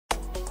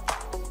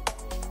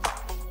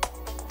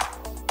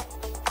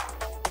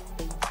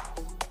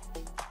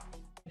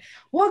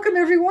Welcome,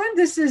 everyone.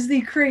 This is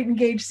the Create,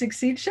 Engage,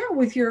 Succeed show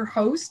with your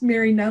host,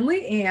 Mary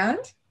Nunley, and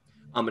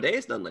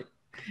Amadeus Nunley.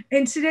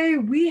 And today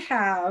we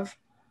have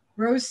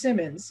Rose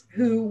Simmons,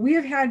 who we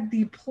have had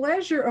the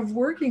pleasure of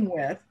working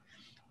with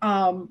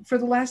for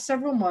the last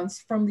several months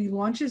from the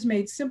Launches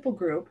Made Simple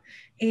group.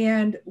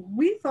 And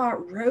we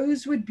thought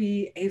Rose would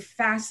be a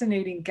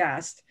fascinating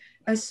guest,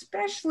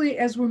 especially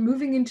as we're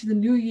moving into the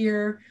new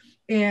year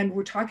and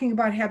we're talking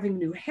about having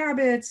new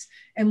habits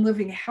and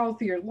living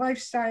healthier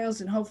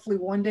lifestyles and hopefully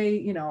one day,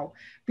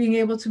 being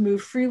able to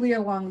move freely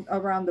around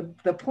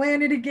the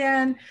planet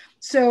again.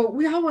 So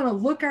we all want to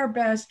look our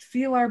best,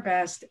 feel our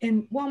best.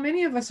 And while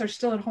many of us are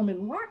still at home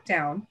in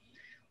lockdown,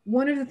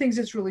 one of the things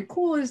that's really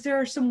cool is there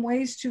are some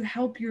ways to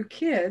help your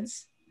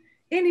kids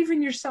and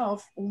even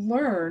yourself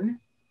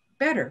learn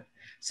better.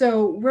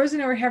 So Rose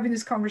and I were having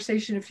this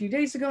conversation a few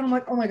days ago, and I'm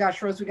like, oh my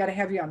gosh, Rose, we got to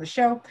have you on the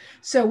show.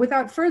 So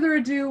without further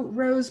ado,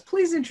 Rose,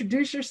 please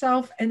introduce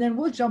yourself, and then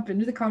we'll jump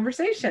into the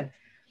conversation.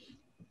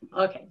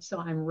 Okay, so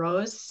I'm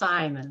Rose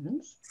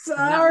Simons.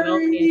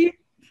 Sorry.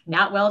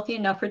 Not wealthy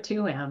enough for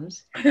two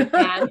M's. And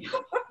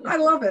I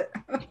love it.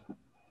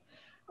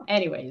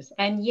 Anyways,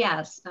 and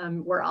yes,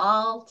 we're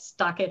all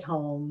stuck at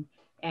home,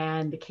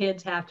 and the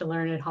kids have to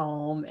learn at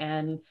home,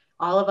 and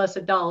all of us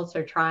adults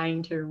are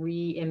trying to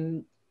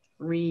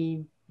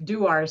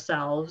redo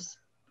ourselves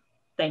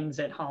things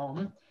at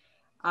home.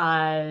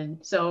 And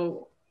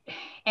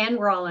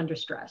we're all under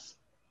stress.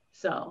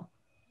 So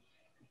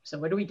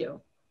what do we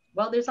do?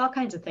 Well, there's all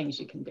kinds of things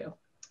you can do.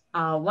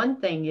 One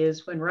thing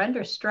is when we're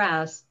under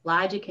stress,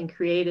 logic and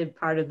creative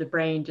part of the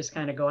brain just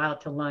kind of go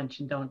out to lunch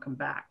and don't come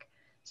back.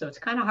 So it's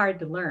kind of hard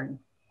to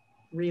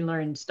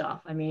relearn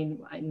stuff. I mean,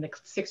 in the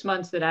 6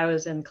 months that I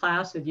was in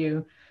class with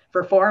you,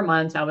 for 4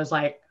 months, I was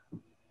like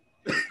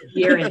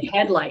deer in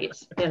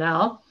headlights,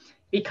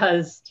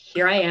 because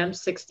here I am,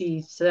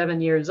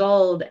 67 years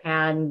old,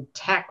 and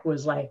tech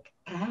was like,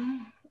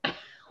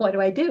 what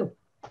do I do?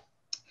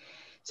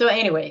 So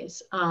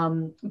anyways,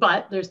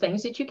 but there's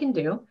things that you can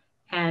do.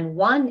 And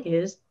one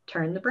is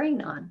turn the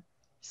brain on.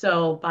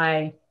 So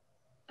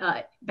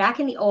back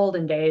in the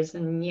olden days,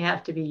 and you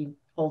have to be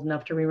old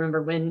enough to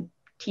remember when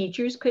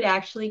teachers could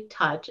actually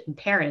touch and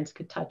parents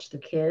could touch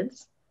their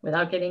kids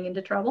without getting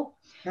into trouble.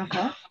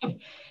 Uh-huh.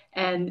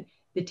 And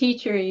the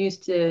teacher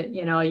used to,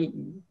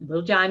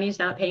 little Johnny's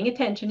not paying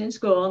attention in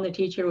school, and the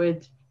teacher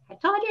would, I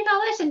told you to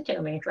listen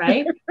to me,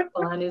 right?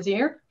 On his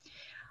ear.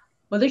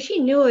 Whether she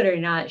knew it or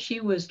not, she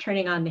was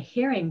turning on the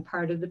hearing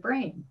part of the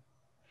brain.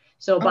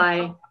 So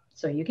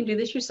so you can do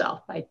this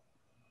yourself by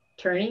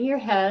turning your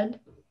head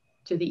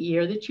to the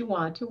ear that you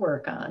want to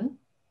work on,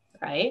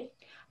 right?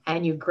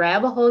 And you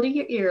grab a hold of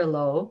your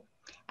earlobe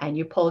and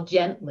you pull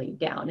gently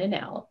down and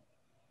out.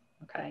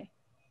 Okay.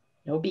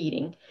 No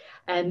beating.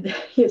 And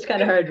it's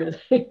kind of hard.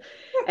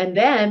 And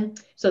then,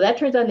 so that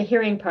turns on the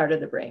hearing part of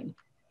the brain.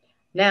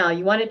 Now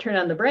you want to turn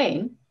on the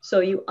brain.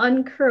 So you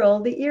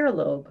uncurl the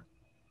earlobe.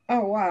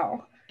 Oh,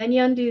 wow. And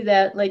you undo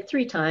that like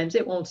 3 times.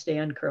 It won't stay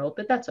uncurled,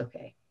 but that's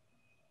okay.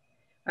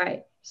 All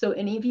right. So,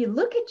 and if you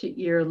look at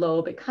your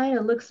earlobe, it kind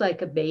of looks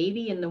like a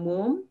baby in the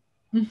womb.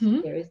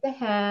 Mm-hmm. There's the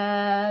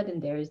head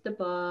and there's the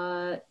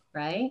butt,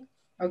 right?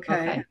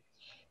 Okay.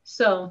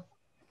 So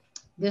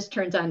this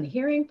turns on the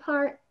hearing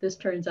part. This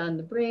turns on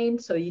the brain.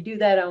 So you do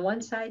that on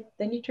one side,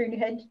 then you turn your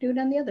head to do it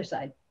on the other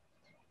side.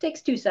 It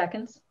takes 2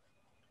 seconds.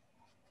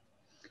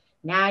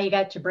 Now you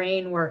got your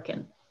brain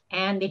working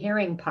and the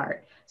hearing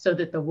part so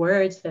that the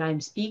words that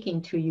I'm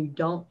speaking to you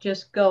don't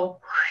just go,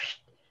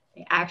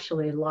 they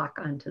actually lock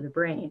onto the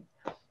brain.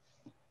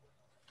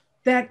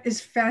 That is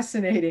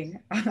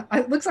fascinating.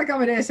 It looks like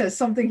Amadeus has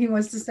something he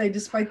wants to say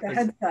despite the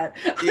headset.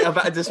 Yeah,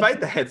 but despite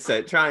the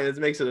headset, it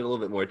makes it a little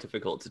bit more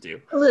difficult to do.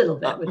 A little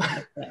bit with the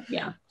headset,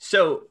 yeah.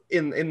 So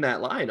in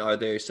that line, are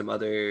there some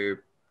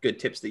other good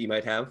tips that you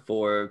might have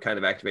for kind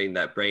of activating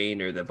that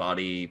brain or the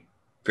body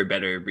for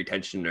better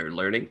retention or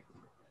learning?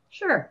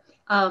 Sure.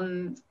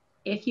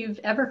 If you've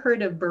ever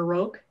heard of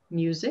Baroque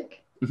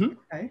music, mm-hmm.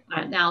 Okay.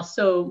 Now,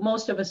 so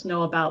most of us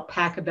know about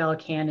Pachelbel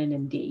Canon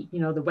in D,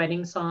 the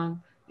wedding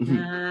song. Mm-hmm.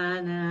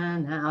 Na, na,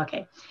 na.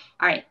 Okay.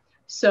 All right.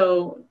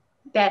 So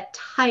that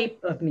type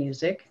of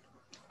music,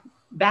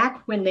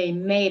 back when they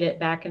made it,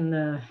 back in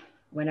the,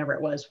 whenever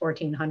it was,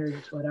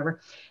 1400s,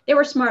 whatever, they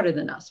were smarter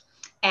than us.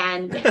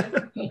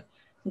 And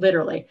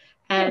literally.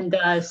 And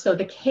so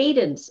the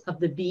cadence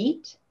of the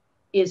beat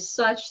is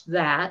such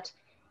that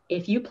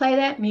if you play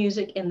that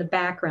music in the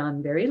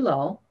background very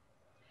low,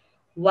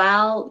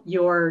 while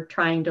you're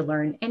trying to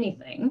learn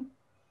anything,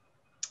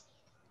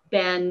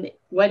 then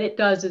what it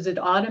does is it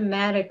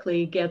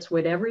automatically gets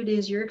whatever it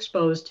is you're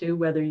exposed to,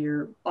 whether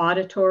you're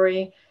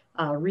auditory,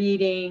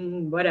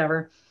 reading,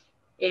 whatever,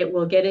 it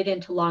will get it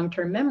into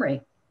long-term memory.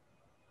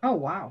 Oh,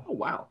 wow. Oh,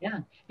 wow.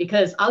 Yeah,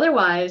 because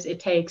otherwise it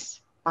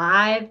takes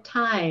 5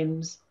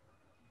 times,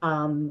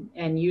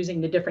 and using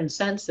the different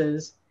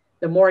senses,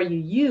 the more you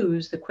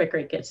use, the quicker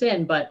it gets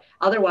in. But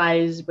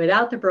otherwise,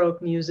 without the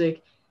Baroque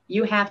music,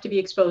 you have to be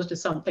exposed to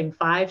something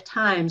 5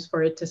 times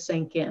for it to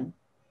sink in.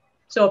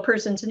 So a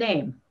person's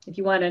name, if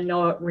you want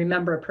to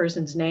remember a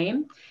person's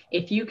name,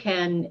 if you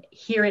can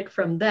hear it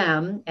from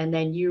them and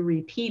then you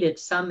repeat it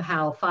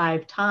somehow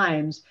 5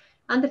 times,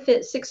 on the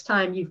 6th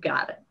time, you've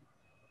got it.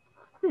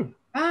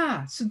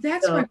 So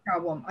that's my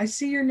problem. I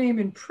see your name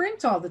in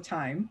print all the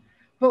time,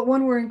 but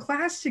when we're in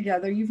class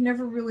together, you've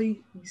never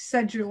really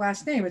said your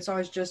last name. It's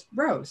always just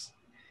Rose.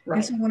 Right.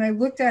 And so when I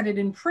looked at it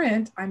in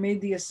print, I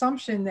made the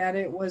assumption that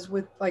it was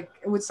with it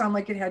would sound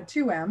like it had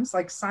 2 M's,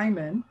 like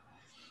Simon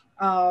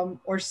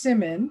or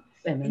Simmons.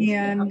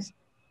 And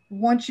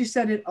once you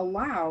said it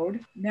aloud,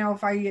 now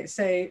if I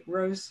say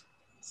Rose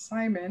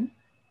Simon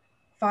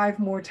 5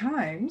 more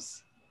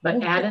times.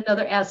 But add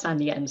another S on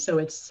the end. So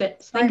it's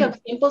think of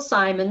Simple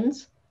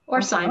Simons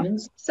or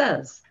Simons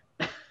Says.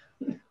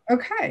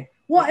 Okay.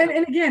 Well,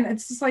 and again,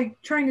 it's just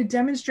like trying to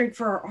demonstrate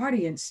for our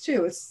audience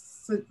too.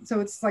 So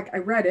it's like I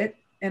read it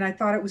and I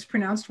thought it was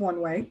pronounced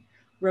one way.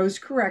 Rose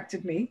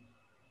corrected me.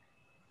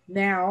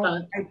 Now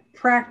I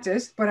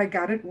practiced, but I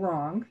got it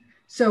wrong.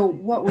 So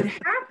what would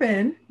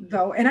happen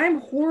though, and I'm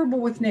horrible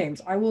with names,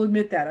 I will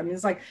admit that. I mean,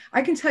 it's like,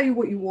 I can tell you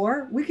what you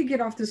wore. We could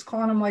get off this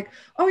call and I'm like,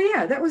 oh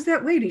yeah, that was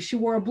that lady. She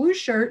wore a blue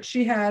shirt.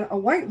 She had a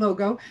white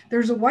logo.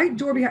 There's a white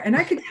door behind, and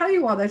I could tell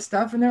you all that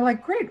stuff. And they're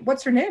like, great,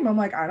 what's her name? I'm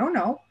like, I don't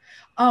know.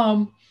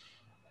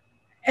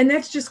 And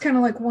that's just kind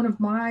of like one of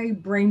my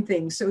brain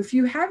things. So if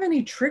you have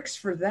any tricks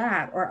for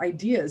that or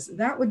ideas,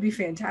 that would be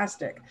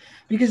fantastic.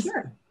 Because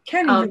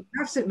Ken even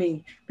laughs at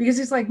me because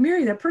he's like,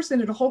 Mary, that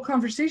person had a whole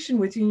conversation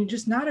with you and you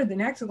just nodded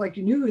and acted like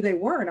you knew who they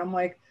were. And I'm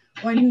like,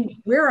 well, I knew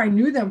where I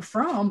knew them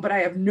from, but I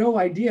have no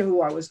idea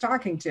who I was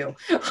talking to.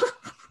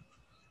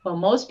 Well,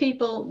 most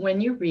people,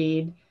 when you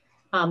read,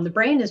 the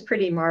brain is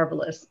pretty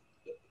marvelous.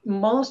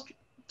 Most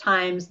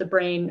times the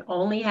brain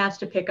only has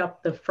to pick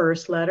up the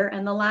first letter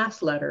and the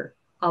last letter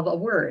of a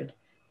word.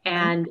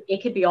 And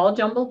it could be all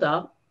jumbled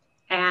up.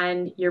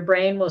 And your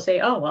brain will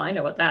say, oh, well, I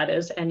know what that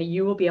is. And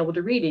you will be able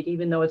to read it,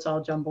 even though it's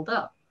all jumbled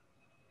up.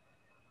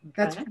 Okay?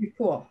 That's pretty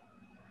cool.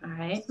 All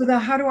right. So now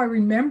how do I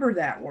remember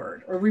that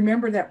word or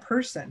remember that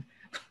person?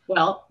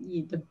 Well,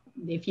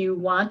 if you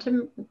want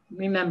to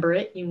remember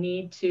it, you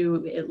need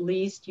to at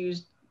least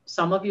use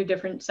some of your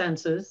different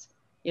senses.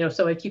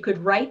 So if you could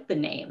write the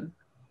name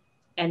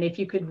and if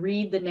you could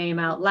read the name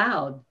out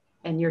loud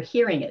and you're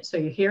hearing it. So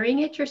you're hearing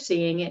it, you're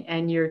seeing it,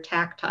 and you're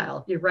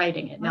tactile, you're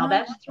writing it. Now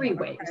that's 3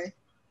 ways.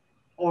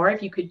 Or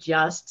if you could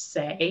just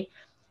say,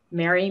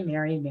 Mary,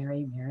 Mary,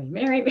 Mary, Mary,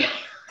 Mary,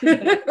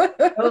 Mary.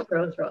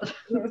 Rose,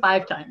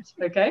 5 times,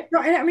 okay?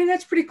 No, and I mean,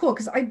 that's pretty cool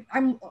because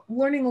I'm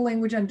learning a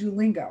language on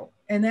Duolingo.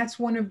 And that's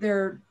one of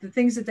the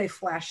things that they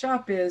flash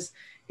up is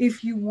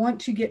if you want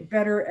to get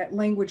better at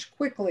language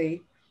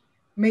quickly,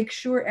 make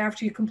sure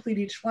after you complete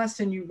each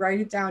lesson, you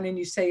write it down and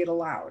you say it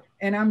aloud.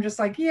 And I'm just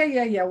like,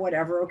 yeah,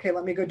 whatever. Okay,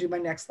 let me go do my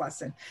next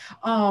lesson.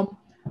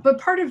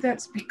 But part of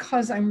that's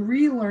because I'm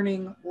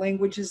relearning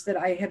languages that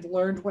I had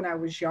learned when I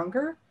was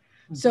younger.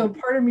 Mm-hmm. So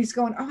part of me is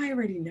going, oh, I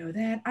already know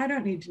that. I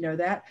don't need to know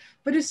that.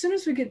 But as soon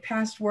as we get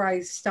past where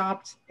I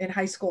stopped in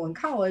high school and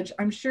college,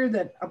 I'm sure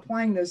that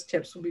applying those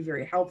tips will be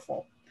very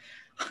helpful.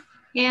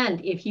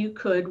 And if you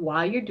could,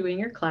 while you're doing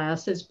your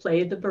classes,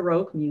 play the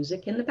Baroque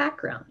music in the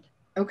background.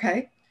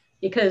 Okay.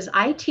 Because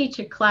I teach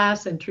a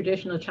class in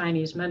traditional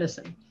Chinese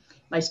medicine.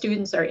 My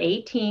students are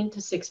 18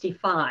 to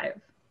 65.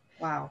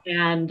 Wow.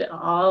 And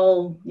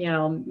all,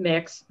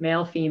 mixed,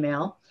 male,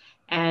 female,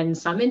 and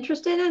some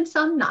interested and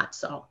some not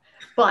so.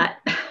 But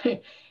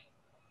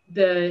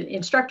the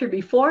instructor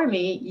before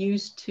me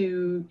used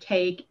to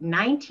take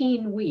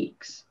 19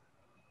 weeks,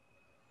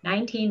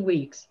 and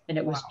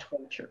it was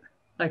torture,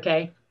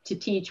 okay, to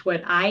teach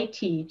what I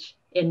teach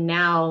in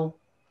now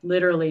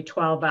literally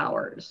 12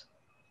 hours.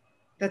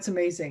 That's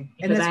amazing.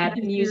 Because I have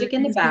the music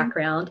in the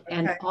background. Okay.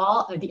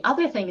 And the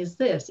other thing is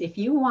this, if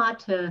you want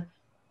to,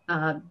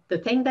 the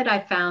thing that I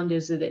found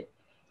is that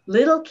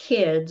little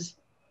kids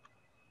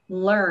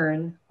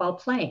learn while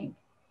playing,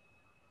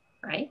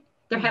 right?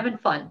 They're having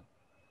fun.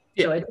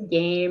 Yeah. So it's a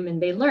game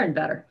and they learn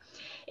better.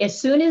 As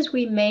soon as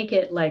we make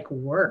it like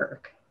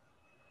work,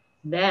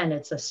 then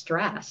it's a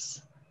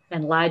stress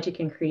and logic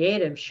and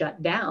creative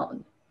shut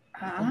down.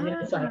 And then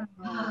it's like,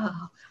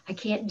 oh, I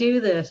can't do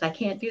this.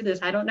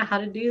 I don't know how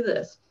to do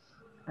this.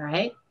 All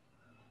right.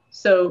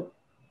 So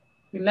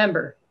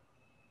remember,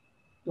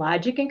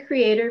 logic and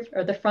creative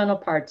are the frontal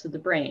parts of the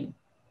brain.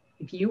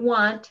 If you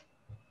want,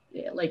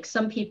 like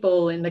some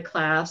people in the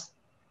class,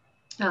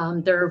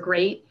 they're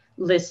great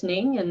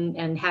listening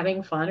and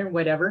having fun or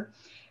whatever.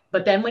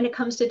 But then when it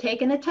comes to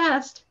taking a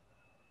test,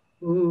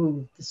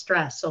 the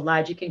stress. So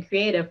logic and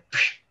creative,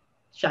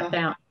 shut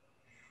down.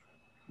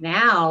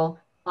 Now,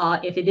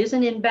 if it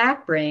isn't in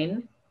back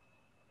brain,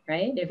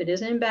 right? If it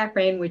isn't in back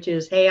brain, which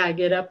is, hey, I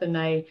get up and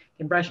I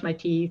can brush my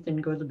teeth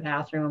and go to the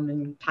bathroom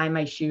and tie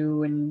my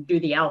shoe and do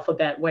the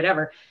alphabet,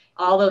 whatever,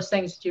 all those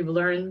things that you've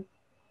learned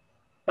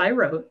by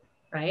rote,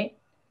 right?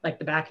 Like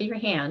the back of your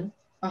hand.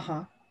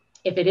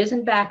 If it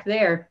isn't back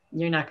there,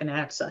 you're not going to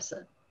access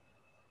it.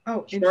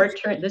 Oh,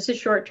 short-term. This is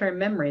short-term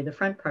memory, the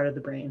front part of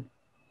the brain.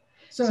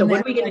 So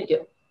what are we going to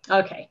do?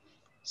 Okay.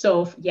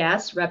 So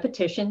yes,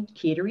 repetition,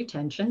 key to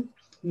retention.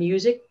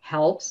 music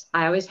helps.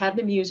 I always have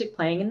the music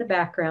playing in the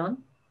background,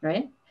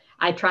 right?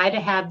 I try to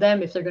have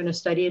them, if they're going to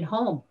study at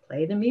home,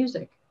 play the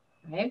music,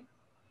 right?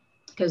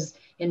 Because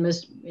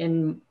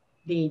in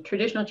the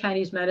traditional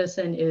Chinese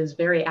medicine is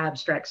very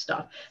abstract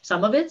stuff.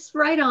 Some of it's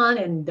right on,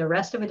 and the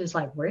rest of it is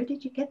like, where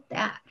did you get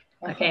that?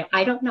 Okay,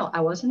 I don't know.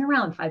 I wasn't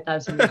around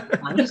 5,000 years ago.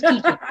 I'm just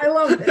teaching. I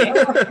love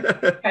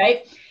it.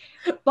 Right?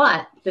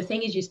 But the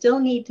thing is, you still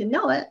need to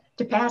know it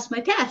to pass my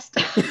test,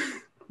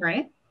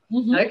 right?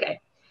 Mm-hmm. Okay.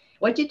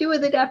 What you do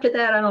with it after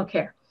that, I don't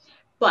care.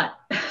 But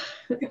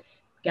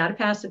got to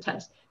pass the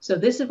test. So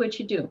this is what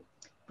you do.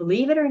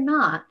 Believe it or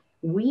not,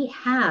 we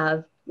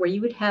have, where you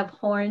would have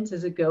horns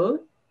as a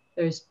goat,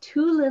 there's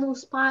 2 little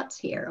spots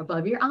here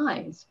above your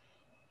eyes,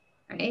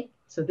 right?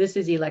 So this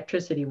is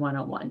electricity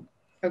 101.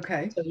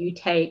 Okay. So you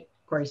take,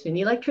 of course, in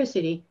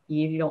electricity,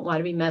 you don't want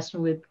to be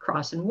messing with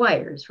crossing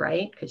wires,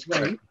 right? Because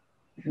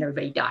and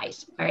everybody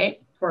dies, all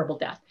right? Horrible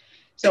death.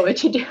 So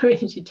what you do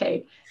is you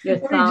take your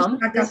thumb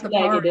is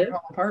negative.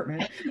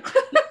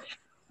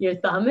 Your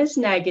thumb is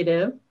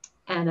negative,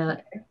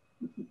 and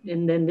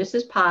then this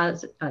is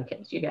positive. Okay,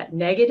 so you got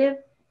negative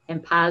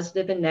and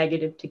positive and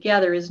negative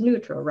together is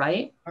neutral,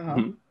 right?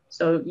 Uh-huh.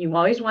 So you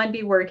always want to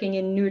be working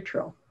in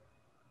neutral.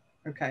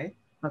 Okay.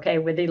 Okay,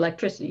 with the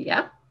electricity,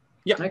 yeah?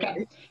 Yeah.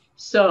 Okay.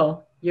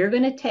 So you're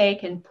going to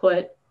take and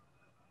put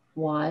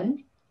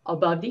one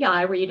above the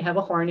eye where you'd have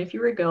a horn if you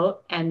were a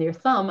goat, and your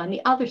thumb on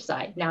the other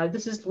side. Now,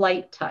 this is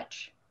light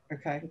touch.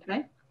 Okay.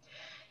 Okay.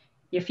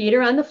 Your feet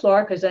are on the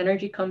floor because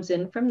energy comes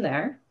in from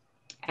there,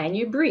 and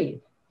you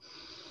breathe.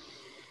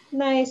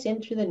 Nice,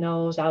 in through the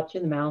nose, out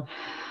through the mouth.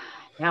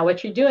 Now,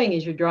 what you're doing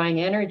is you're drawing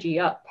energy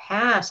up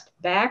past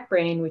back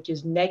brain, which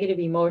is negative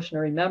emotion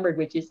or remembered,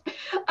 which is,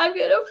 I'm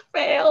going to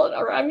fail,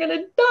 or I'm going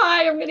to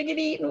die, I'm going to get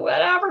eaten,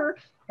 whatever,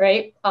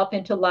 right? Up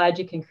into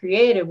logic and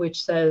creative,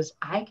 which says,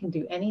 I can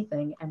do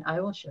anything and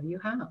I will show you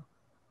how.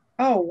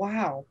 Oh,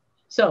 wow.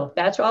 So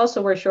that's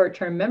also where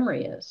short-term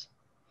memory is.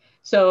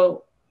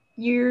 So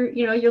you're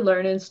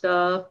learning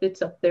stuff.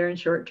 It's up there in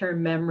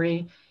short-term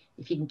memory.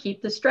 If you can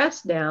keep the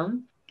stress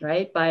down,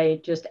 right, by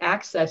just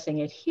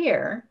accessing it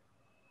here,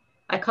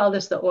 I call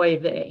this the oy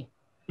vey.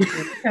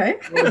 Okay.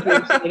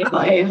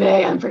 Oy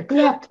vey, I'm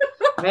forget,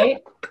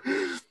 right?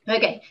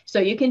 Okay, so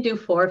you can do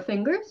 4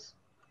 fingers,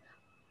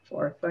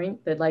 4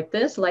 fingers like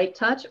this, light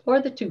touch, or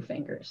the 2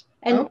 fingers.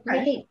 And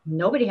hey,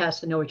 nobody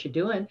has to know what you're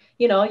doing.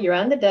 You're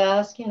on the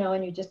desk,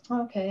 and you just,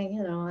 okay,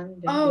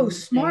 I'm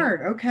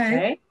smart.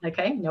 Okay.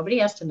 Okay, nobody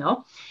has to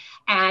know.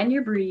 And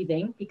you're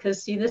breathing,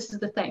 because see, this is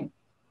the thing.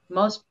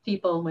 Most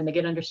people, when they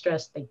get under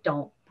stress, they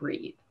don't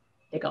breathe.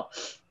 They go,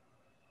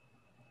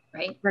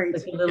 right?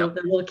 Like the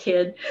little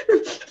kid.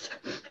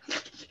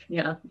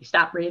 You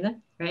stop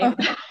breathing, right?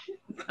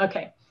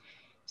 Okay.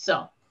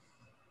 So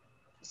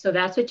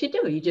that's what you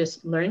do. You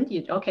just learn,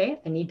 I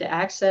need to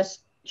access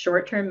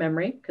short-term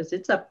memory because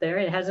it's up there.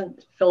 It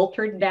hasn't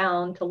filtered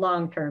down to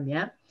long-term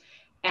yet.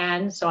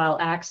 And so I'll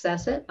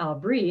access it. I'll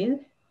breathe.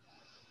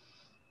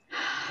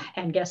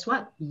 And guess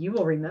what? You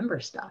will remember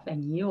stuff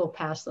and you will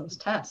pass those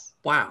tests.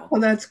 Wow. Well,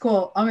 that's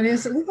cool. I mean,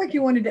 it looked like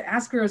you wanted to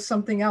ask her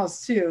something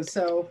else too.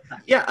 So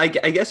yeah, I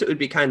guess it would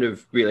be kind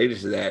of related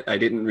to that. I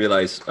didn't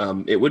realize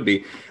it would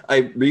be.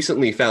 I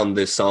recently found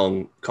this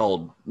song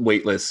called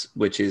Weightless,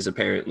 which is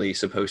apparently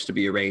supposed to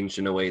be arranged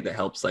in a way that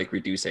helps like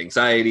reduce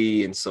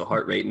anxiety and slow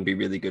heart rate and be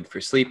really good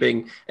for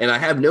sleeping. And I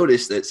have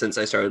noticed that since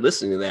I started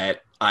listening to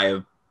that, I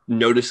have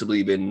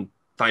noticeably been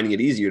finding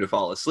it easier to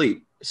fall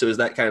asleep. So is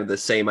that kind of the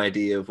same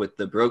idea of with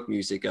the Baroque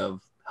music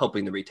of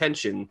helping the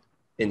retention,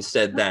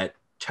 instead that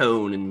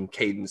tone and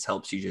cadence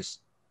helps you just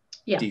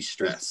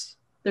de-stress?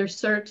 There's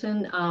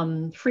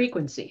certain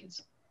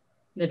frequencies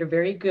that are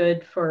very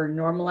good for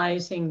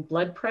normalizing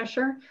blood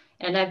pressure.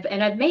 And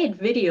I've made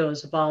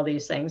videos of all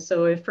these things.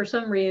 So if for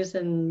some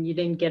reason you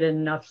didn't get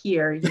enough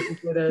here, you can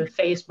go to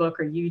Facebook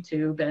or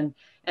YouTube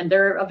and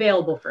they're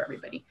available for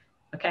everybody.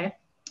 Okay.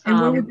 And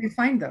where would they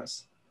find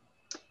those?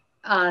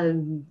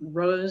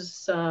 Rose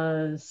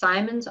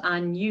Simons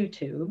on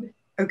YouTube.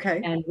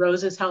 Okay. And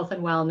Rose's Health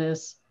and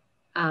Wellness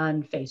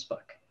on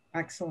Facebook.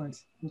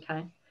 Excellent.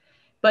 Okay.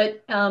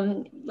 But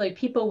like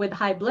people with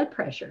high blood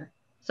pressure,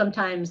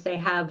 sometimes they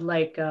have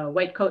like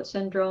white coat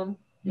syndrome.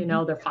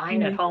 They're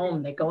fine at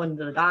home. They go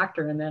into the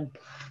doctor and then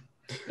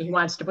he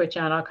wants to put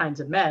you on all kinds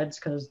of meds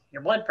because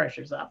your blood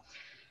pressure's up.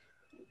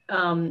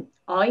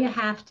 All you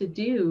have to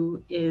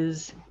do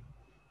is,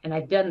 and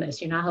I've done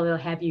this, how they'll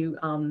have you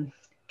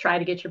try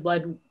to get your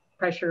blood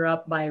pressure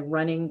up by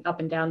running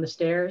up and down the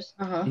stairs.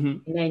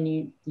 And then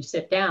you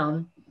sit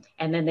down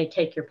and then they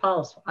take your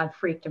pulse. I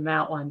freaked them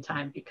out one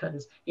time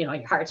because,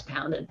 your heart's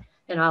pounding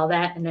and all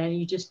that. And then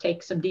you just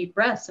take some deep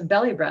breaths, some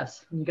belly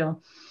breaths, and you go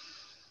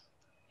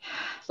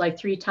like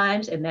 3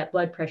 times and that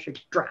blood pressure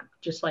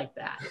dropped just like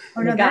that.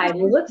 And the guy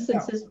looks and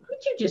says,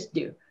 what'd you just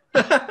do?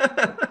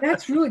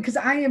 That's really, because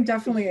I am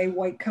definitely a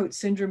white coat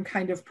syndrome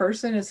kind of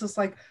person. It's just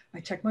like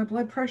I checked my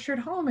blood pressure at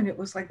home and it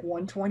was like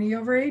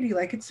 120/80,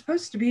 like it's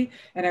supposed to be.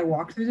 And I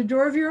walked through the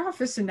door of your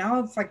office and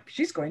now it's like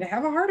she's going to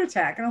have a heart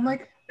attack. And I'm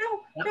like, no,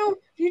 no,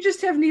 you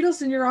just have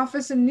needles in your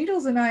office, and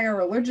needles and I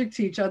are allergic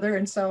to each other.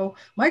 And so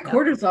my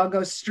cortisol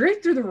goes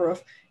straight through the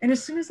roof. And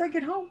as soon as I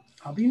get home,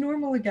 I'll be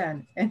normal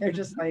again. And they're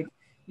just like,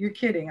 you're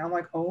kidding. I'm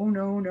like, oh,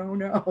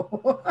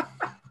 no.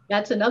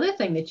 That's another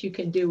thing that you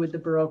can do with the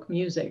Baroque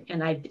music.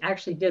 And I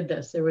actually did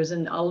this. There was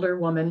an older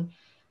woman,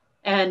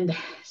 and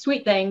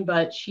sweet thing,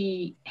 but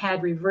she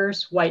had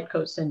reverse white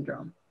coat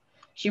syndrome.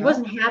 She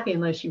wasn't happy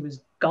unless she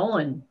was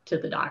going to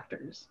the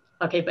doctors.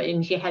 Okay,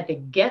 and she had to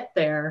get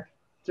there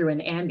through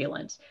an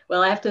ambulance.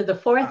 Well, after the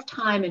fourth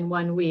time in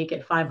 1 week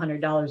at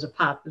 $500 a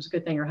pop, it was a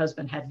good thing her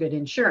husband had good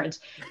insurance,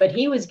 but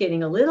he was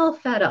getting a little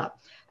fed up.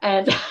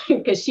 And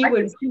because she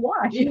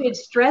would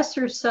stress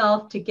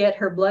herself to get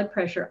her blood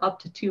pressure up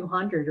to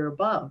 200 or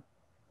above.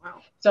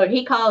 Wow. So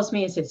he calls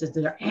me and says, is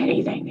there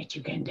anything that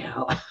you can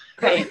do?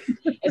 Right.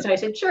 And so I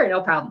said, sure,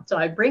 no problem. So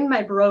I bring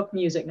my Baroque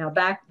music. Now,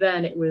 back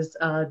then it was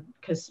a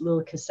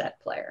little cassette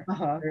player,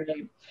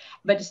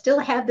 but it still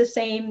had the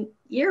same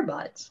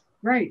earbuds.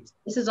 Right.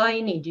 This is all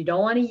you need. You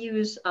don't want to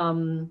use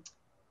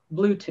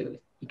Bluetooth.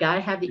 You got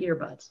to have the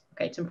earbuds.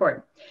 Okay, it's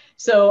important.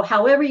 So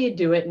however you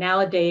do it,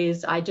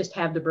 nowadays, I just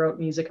have the Baroque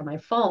music on my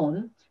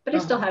phone, but I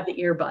still have the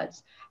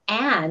earbuds.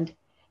 And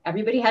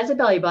everybody has a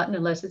belly button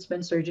unless it's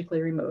been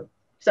surgically removed.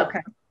 So,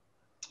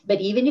 but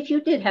even if you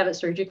did have it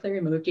surgically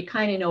removed, you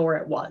kind of know where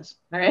it was.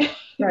 All right.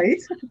 Right.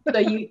 So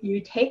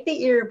you take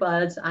the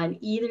earbuds on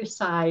either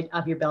side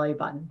of your belly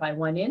button by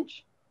 1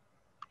 inch.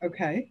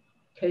 Okay.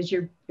 Because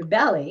your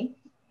belly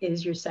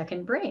is your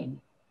second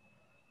brain.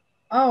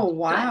 Oh,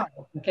 wow.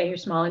 Okay, your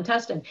small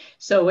intestine.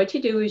 So what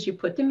you do is you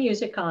put the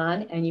music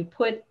on and you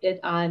put it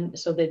on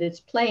so that it's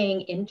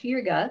playing into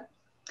your gut,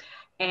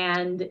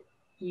 and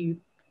you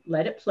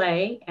let it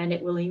play, and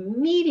it will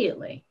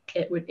immediately,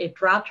 it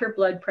dropped her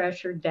blood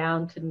pressure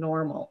down to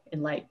normal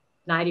in like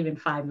not even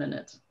 5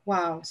 minutes.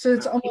 Wow. So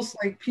it's almost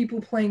like people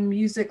playing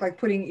music, like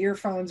putting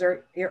earphones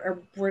or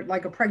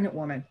like a pregnant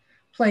woman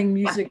playing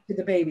music to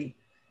the baby.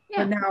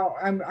 But now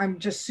I'm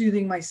just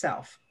soothing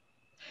myself.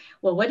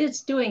 Well, what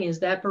it's doing is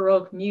that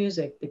Baroque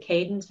music, the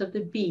cadence of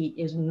the beat,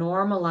 is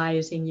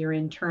normalizing your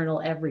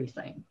internal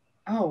everything.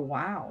 Oh,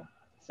 wow.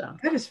 So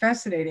that is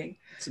fascinating.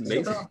 It's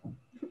amazing.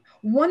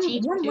 One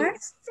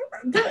last,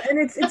 and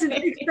it's an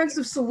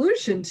inexpensive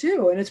solution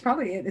too, and it's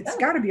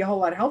got to be a whole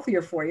lot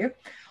healthier for you.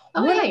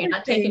 Oh yeah, you're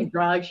not taking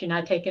drugs, you're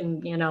not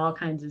taking all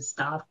kinds of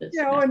stuff. That's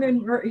and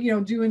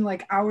then doing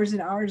like hours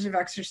and hours of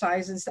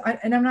exercise and stuff.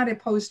 And I'm not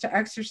opposed to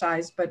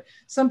exercise, but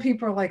some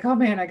people are like, oh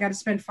man, I got to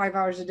spend 5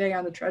 hours a day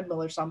on the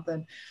treadmill or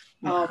something.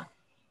 Yeah.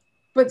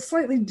 But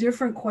slightly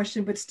different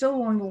question, but still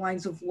along the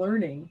lines of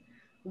learning.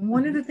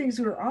 One of the things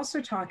we were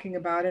also talking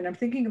about, and I'm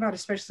thinking about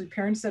especially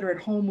parents that are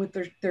at home with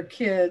their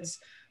kids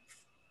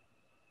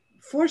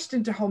forced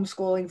into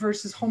homeschooling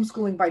versus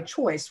homeschooling by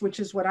choice, which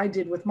is what I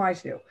did with my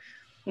two.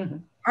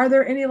 Are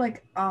there any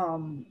like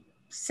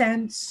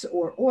scents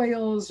or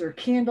oils or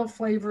candle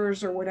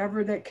flavors or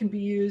whatever that can be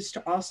used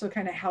to also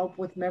kind of help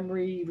with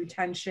memory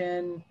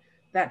retention,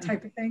 that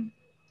type of thing?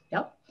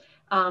 Yep.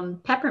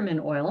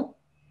 Peppermint oil.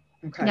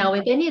 Okay. Now,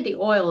 with any of the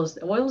oils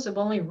have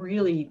only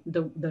really,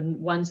 the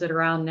ones that are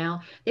around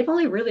now, they've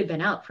only really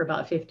been out for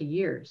about 50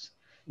 years.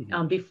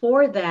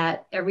 Before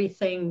that,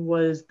 everything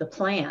was the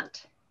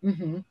plant.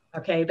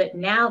 Okay. But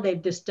now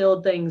they've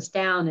distilled things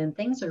down and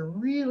things are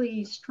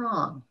really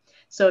strong.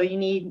 So you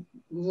need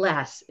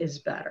less is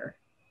better.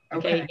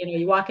 Okay.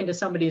 You walk into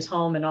somebody's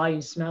home and all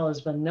you smell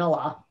is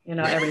vanilla,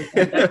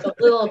 everything. That's a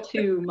little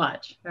too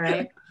much. All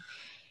right.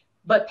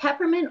 But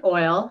peppermint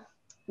oil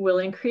will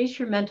increase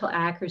your mental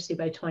accuracy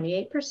by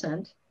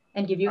 28%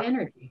 and give you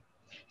energy.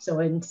 So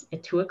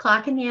at 2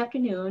 o'clock in the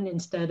afternoon,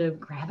 instead of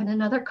grabbing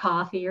another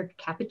coffee or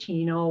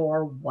cappuccino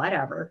or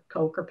whatever,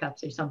 Coke or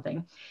Pepsi,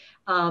 something,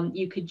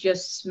 you could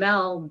just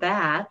smell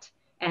that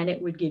and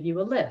it would give you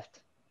a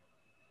lift.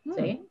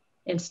 See?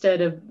 Instead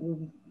of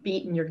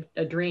beating your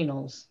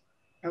adrenals.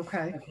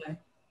 Okay.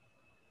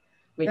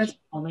 Which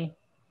only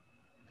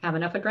have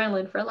enough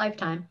adrenaline for a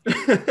lifetime.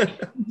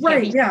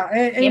 Right. Yeah.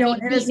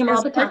 And as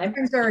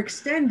lifetimes are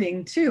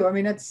extending too. I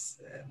mean,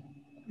 it's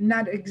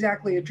not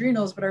exactly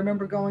adrenals, but I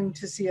remember going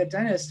to see a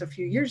dentist a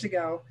few years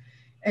ago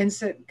and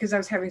said, because I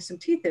was having some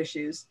teeth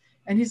issues,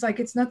 and he's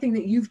like, it's nothing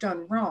that you've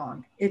done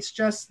wrong. It's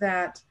just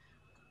that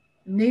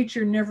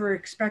nature never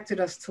expected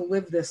us to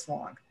live this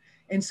long.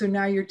 And so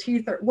now your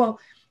teeth are,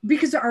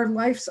 because our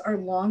lives are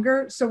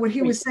longer. So what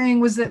he was saying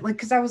was that, like,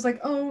 because I was like,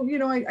 oh,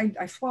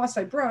 I floss,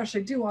 I brush, I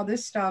do all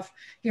this stuff.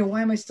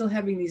 Why am I still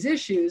having these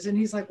issues? And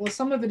he's like, well,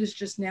 some of it is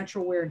just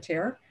natural wear and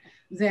tear,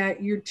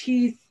 that your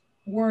teeth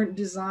weren't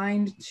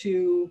designed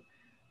to,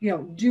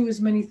 do as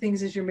many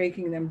things as you're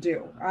making them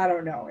do. I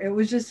don't know. It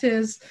was just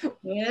his.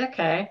 Yeah.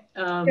 Okay.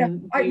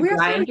 We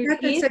also had a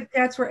cat that said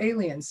cats were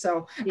aliens.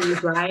 So do you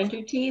grind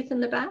your teeth in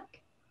the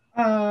back?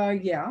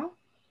 Yeah.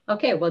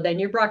 Okay, well then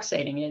you're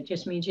bruxating. It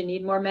just means you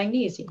need more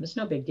magnesium. It's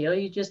no big deal.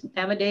 You just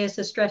Amadeus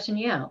is stressing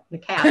you out. The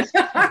cats.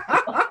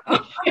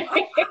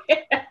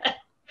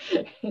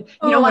 You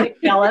don't want to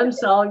kill him,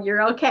 so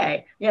you're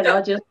okay.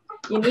 Just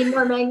you need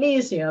more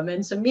magnesium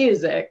and some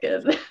music.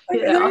 And,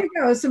 you know. There you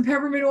go, some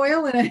peppermint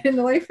oil and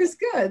life is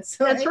good.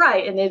 So that's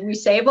right. And then we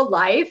save a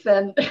life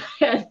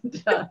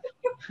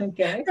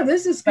okay. No,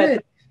 this is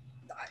good.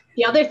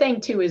 The other thing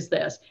too is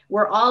this: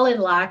 we're all in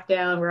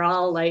lockdown. We're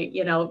all like,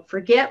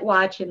 forget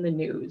watching the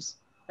news.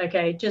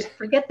 Okay. Just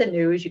forget the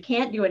news. You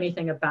can't do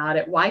anything about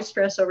it. Why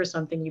stress over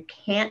something you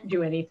can't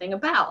do anything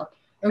about?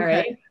 Okay. All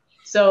right.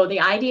 So the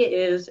idea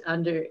is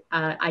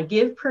I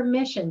give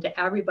permission to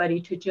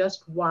everybody to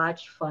just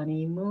watch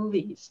funny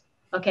movies.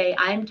 Okay.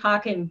 I'm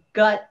talking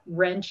gut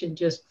wrenching,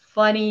 just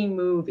funny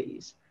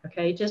movies.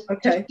 Okay. Just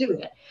do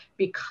it,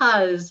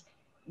 because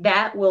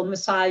that will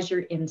massage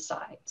your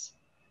insides.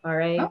 All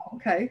right. Oh,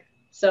 okay.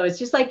 So it's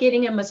just like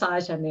getting a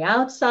massage on the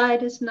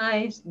outside is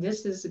nice.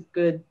 This is a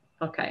good.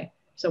 Okay.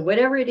 So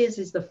whatever it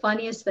is the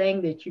funniest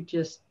thing that you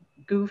just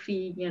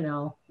goofy,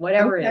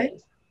 whatever it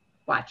is,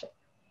 watch it.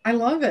 I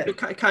love it.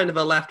 Kind of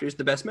a laughter is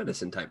the best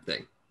medicine type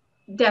thing.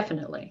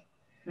 Definitely.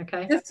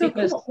 Okay. That's so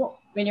cool.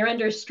 When you're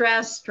under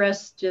stress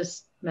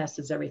just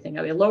messes everything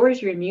up. It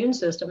lowers your immune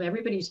system.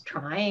 Everybody's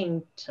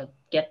trying to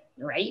get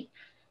right.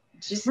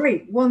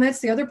 Right. Well, and that's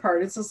the other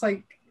part. It's just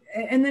like,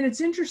 and then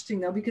it's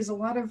interesting though, because a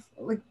lot of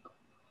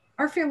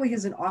our family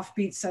has an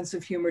offbeat sense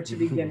of humor to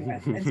begin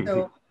with. And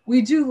so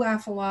we do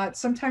laugh a lot.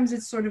 Sometimes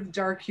it's sort of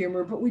dark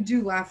humor, but we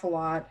do laugh a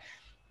lot.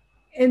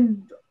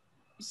 And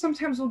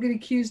sometimes we'll get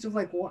accused of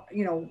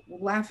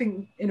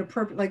laughing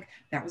inappropriate. Like,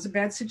 that was a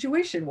bad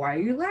situation. Why are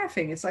you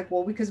laughing? It's like,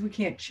 well, because we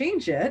can't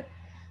change it.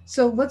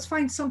 So let's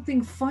find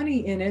something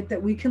funny in it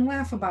that we can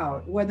laugh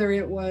about, whether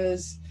it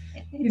was,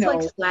 it's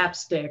like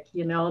slapstick,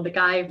 the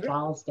guy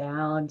falls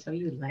down, so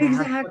you laugh.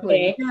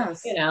 Exactly. Okay?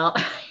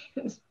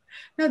 Yes.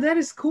 No, that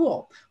is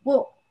cool.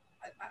 Well,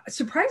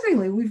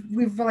 surprisingly,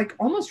 we've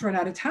almost run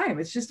out of time.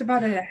 It's just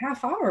about a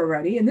half hour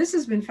already, and this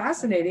has been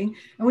fascinating.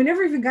 And we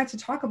never even got to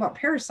talk about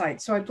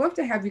parasites. So I'd love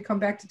to have you come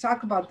back to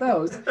talk about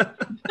those.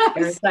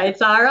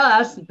 Parasites are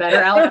us.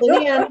 Better out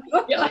than in.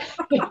 Yeah.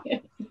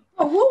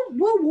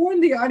 We'll warn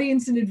the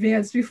audience in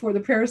advance before the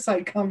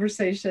parasite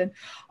conversation.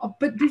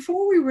 But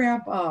before we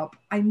wrap up,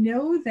 I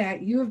know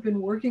that you have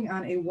been working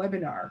on a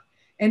webinar,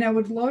 and I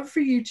would love for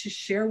you to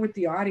share with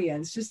the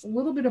audience just a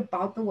little bit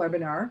about the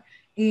webinar.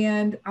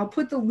 And I'll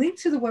put the link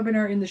to the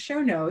webinar in the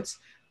show notes.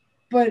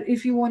 But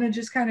if you want to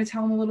just kind of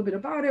tell them a little bit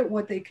about it,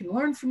 what they can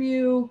learn from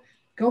you,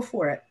 go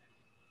for it.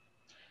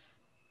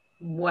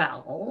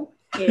 Well,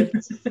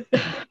 it's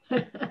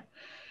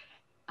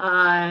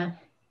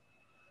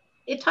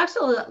it talks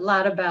a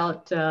lot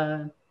about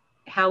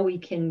how we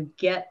can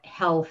get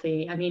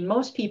healthy. I mean,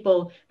 most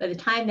people, by the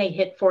time they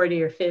hit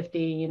 40 or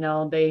 50,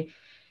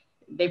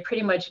 they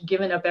pretty much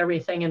given up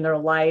everything in their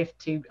life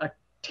to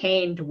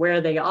attain to where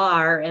they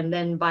are. And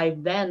then by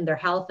then their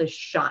health is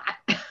shot.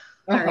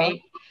 All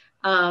right.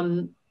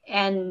 And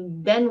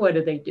then what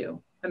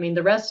do? I mean,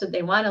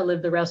 they want to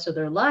live the rest of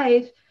their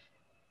life,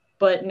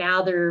 but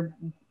now they're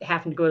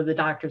having to go to the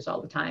doctors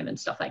all the time and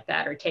stuff like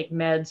that, or take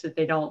meds that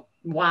they don't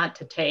want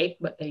to take,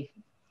 but they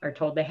are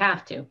told they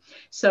have to.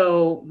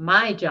 So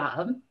my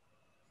job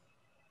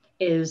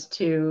is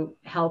to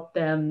help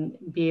them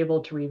be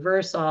able to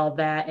reverse all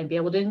that and be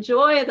able to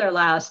enjoy their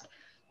last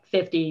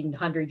 50,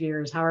 100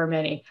 years, however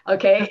many,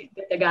 okay,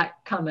 that they got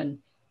coming.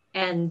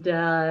 And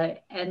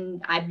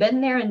I've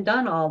been there and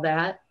done all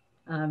that.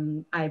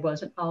 I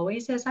wasn't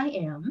always as I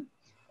am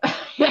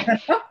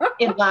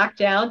in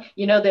lockdown.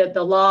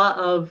 The law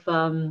of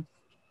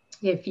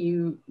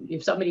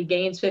if somebody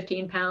gains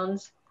 15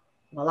 pounds,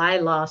 well, I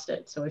lost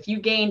it. So if you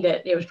gained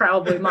it, it was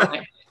probably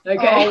mine.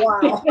 Okay.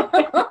 Oh,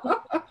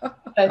 wow.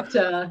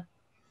 But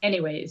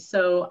anyways,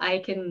 so I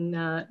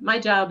can, my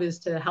job is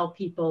to help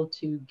people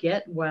to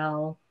get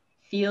well,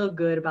 feel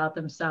good about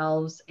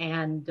themselves,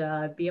 and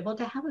be able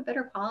to have a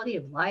better quality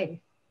of life.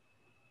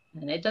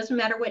 And it doesn't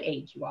matter what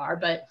age you are,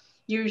 but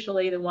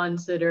usually the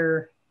ones that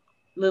are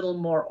a little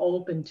more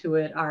open to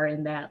it are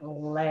in that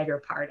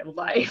latter part of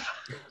life.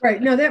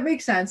 Right. No, that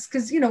makes sense.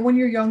 Because, when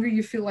you're younger,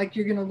 you feel like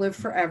you're going to live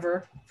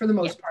forever for the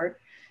most part.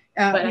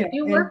 But I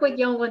do work with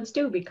young ones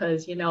too,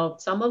 because,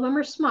 some of them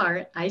are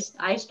smart. I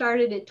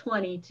started at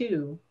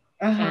 22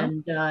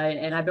 and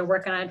I've been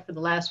working on it for the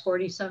last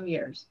 40 some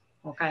years.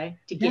 Okay.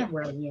 To get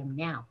where I am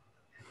now.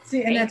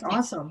 See, and that's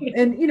awesome.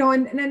 And,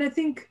 and I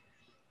think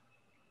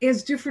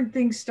as different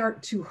things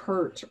start to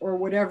hurt or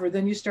whatever,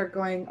 then you start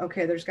going,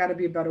 okay, there's got to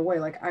be a better way.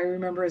 Like, I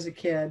remember as a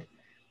kid,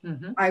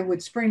 I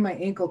would sprain my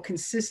ankle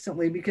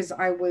consistently because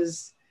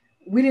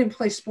we didn't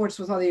play sports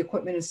with all the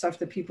equipment and stuff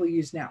that people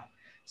use now.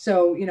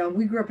 So,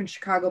 we grew up in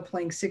Chicago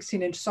playing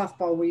 16-inch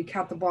softball where you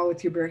count the ball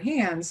with your bare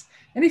hands.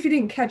 And if you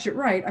didn't catch it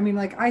right, I mean,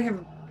 I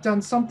have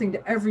done something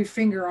to every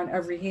finger on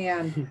every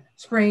hand,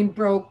 sprained,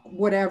 broke,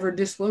 whatever,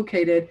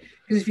 dislocated.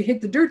 Because if you hit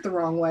the dirt the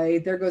wrong way,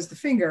 there goes the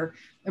finger.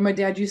 And my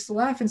dad used to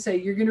laugh and say,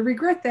 you're going to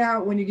regret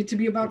that when you get to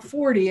be about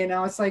 40. And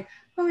now it's like,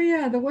 oh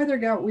yeah, the weather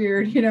got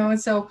weird, And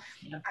so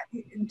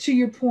to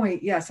your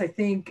point, yes, I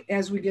think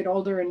as we get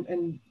older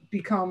and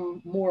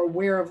become more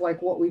aware of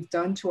what we've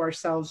done to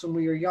ourselves when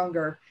we were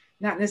younger,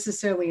 not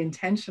necessarily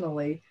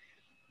intentionally,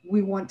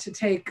 we want to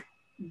take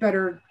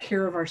better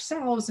care of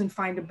ourselves and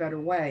find a better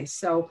way.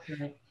 So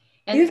right.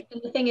 And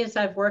the thing is,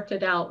 I've worked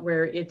it out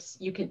where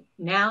you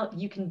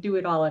can do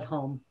it all at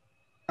home.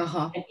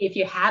 And if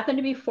you happen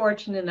to be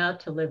fortunate enough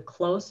to live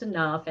close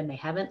enough and they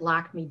haven't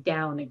locked me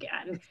down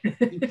again,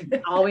 you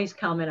can always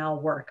come and I'll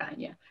work on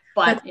you.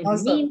 But That's in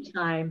awesome. the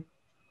meantime,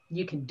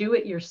 you can do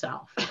it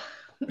yourself.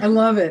 I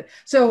love it.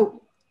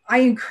 So I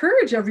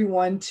encourage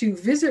everyone to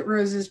visit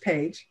Rose's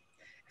page,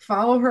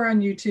 follow her on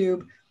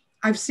YouTube.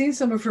 I've seen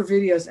some of her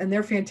videos and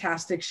they're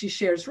fantastic. She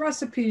shares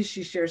recipes,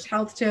 she shares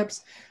health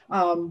tips.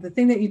 The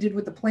thing that you did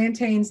with the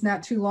plantains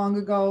not too long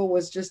ago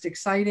was just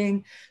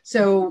exciting.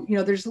 So, you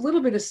know, there's a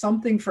little bit of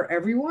something for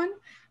everyone.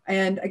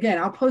 And again,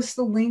 I'll post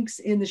the links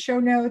in the show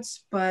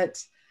notes,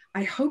 but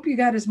I hope you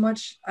got as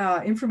much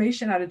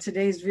information out of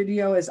today's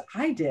video as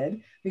I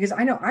did, because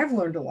I know I've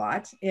learned a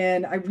lot,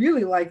 and I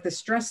really like the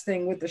stress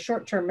thing with the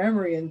short-term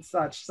memory and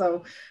such.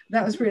 So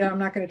that was great. I'm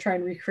not going to try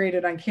and recreate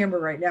it on camera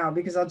right now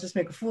because I'll just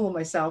make a fool of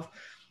myself.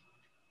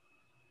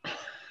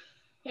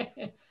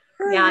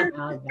 Yeah,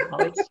 no,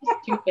 it's just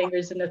 2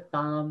 fingers and a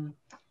thumb.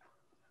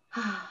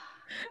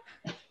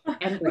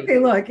 Okay,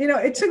 look, you know,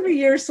 it took me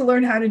years to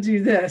learn how to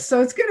do this,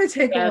 so it's going to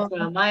take a while.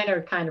 Well, mine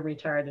are kind of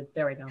retarded.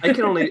 There we go. I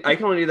can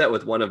only do that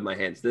with one of my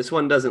hands. This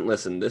one doesn't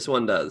listen. This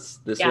one does.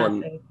 This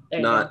one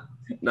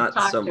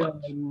not so much.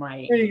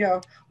 There you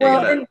go.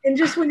 Well, and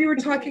just when you were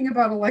talking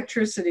about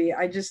electricity,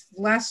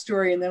 last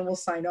story, and then we'll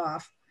sign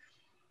off.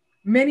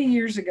 Many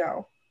years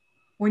ago,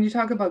 when you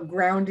talk about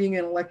grounding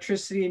and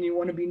electricity and you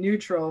want to be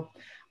neutral,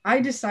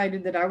 I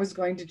decided that I was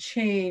going to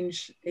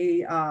change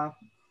a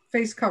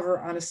face cover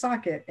on a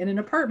socket in an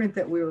apartment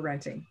that we were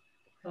renting.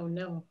 Oh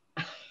no.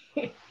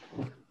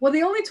 Well,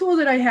 the only tool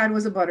that I had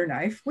was a butter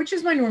knife, which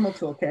is my normal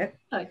toolkit.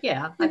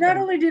 Yeah. And not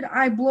only did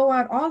I blow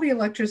out all the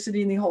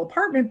electricity in the whole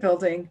apartment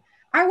building,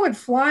 I went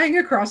flying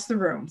across the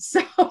room.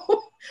 So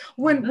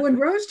when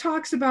Rose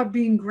talks about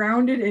being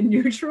grounded and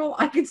neutral,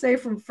 I can say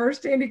from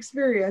firsthand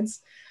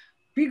experience,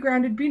 be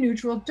grounded, be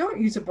neutral,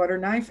 don't use a butter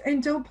knife,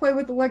 and don't play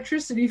with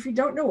electricity if you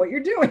don't know what you're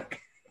doing.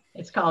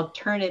 It's called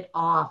turn it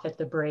off at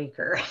the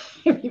breaker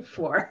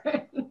before.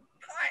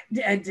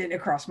 It didn't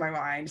cross my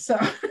mind. So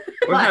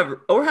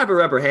or have a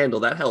rubber handle.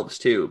 That helps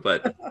too.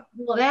 But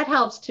well, that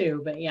helps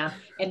too. But yeah.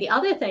 And the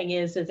other thing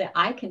is that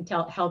I can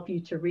help you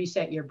to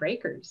reset your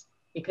breakers,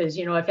 because,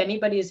 you know, if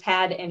anybody's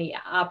had any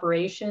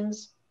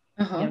operations,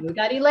 you know, we've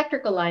got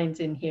electrical lines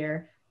in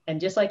here.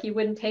 And just like you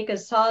wouldn't take a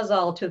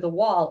Sawzall to the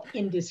wall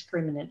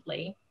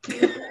indiscriminately.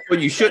 Well,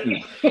 you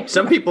shouldn't.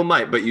 Some people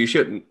might, but you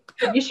shouldn't.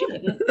 You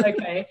shouldn't.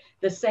 Okay.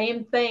 The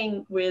same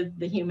thing with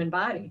the human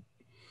body.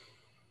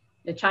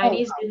 The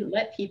Chinese didn't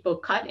let people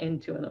cut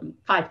into them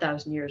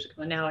 5,000 years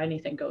ago. Now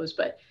anything goes,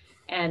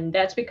 and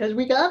that's because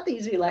we got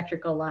these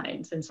electrical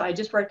lines. And so I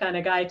just worked on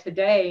a guy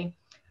today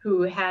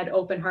who had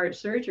open heart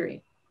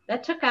surgery.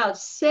 That took out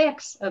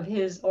 6 of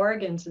his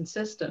organs and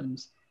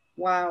systems.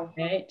 Wow.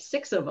 Right?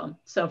 6 of them.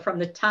 So from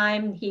the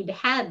time he'd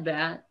had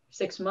that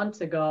 6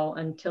 months ago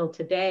until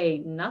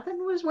today,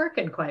 nothing was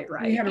working quite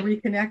right. You had to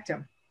reconnect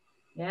him.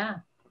 Yeah.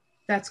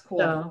 That's cool.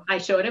 So I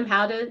showed him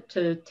how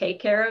to take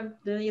care of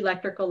the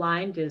electrical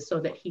line so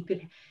that he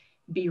could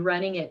be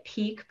running at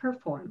peak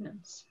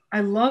performance. I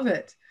love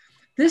it.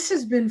 This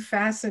has been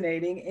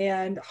fascinating,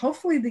 and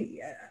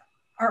hopefully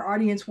our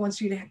audience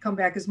wants you to come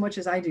back as much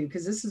as I do,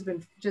 because this has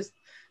been just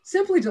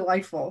simply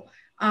delightful.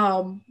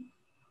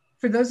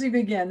 For those of you,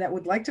 again, that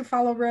would like to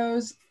follow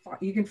Rose,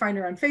 you can find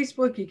her on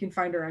Facebook, you can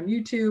find her on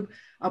YouTube.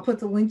 I'll put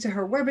the link to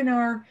her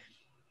webinar.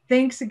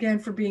 Thanks again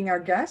for being our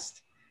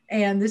guest.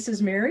 And this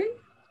is Mary.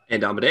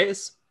 And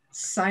Amadeus.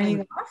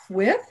 Signing off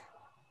with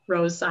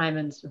Rose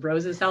Simons,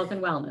 Rose's Health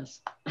and Wellness.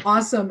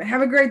 Awesome.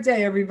 Have a great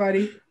day,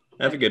 everybody.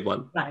 Have a good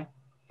one. Bye.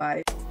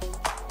 Bye.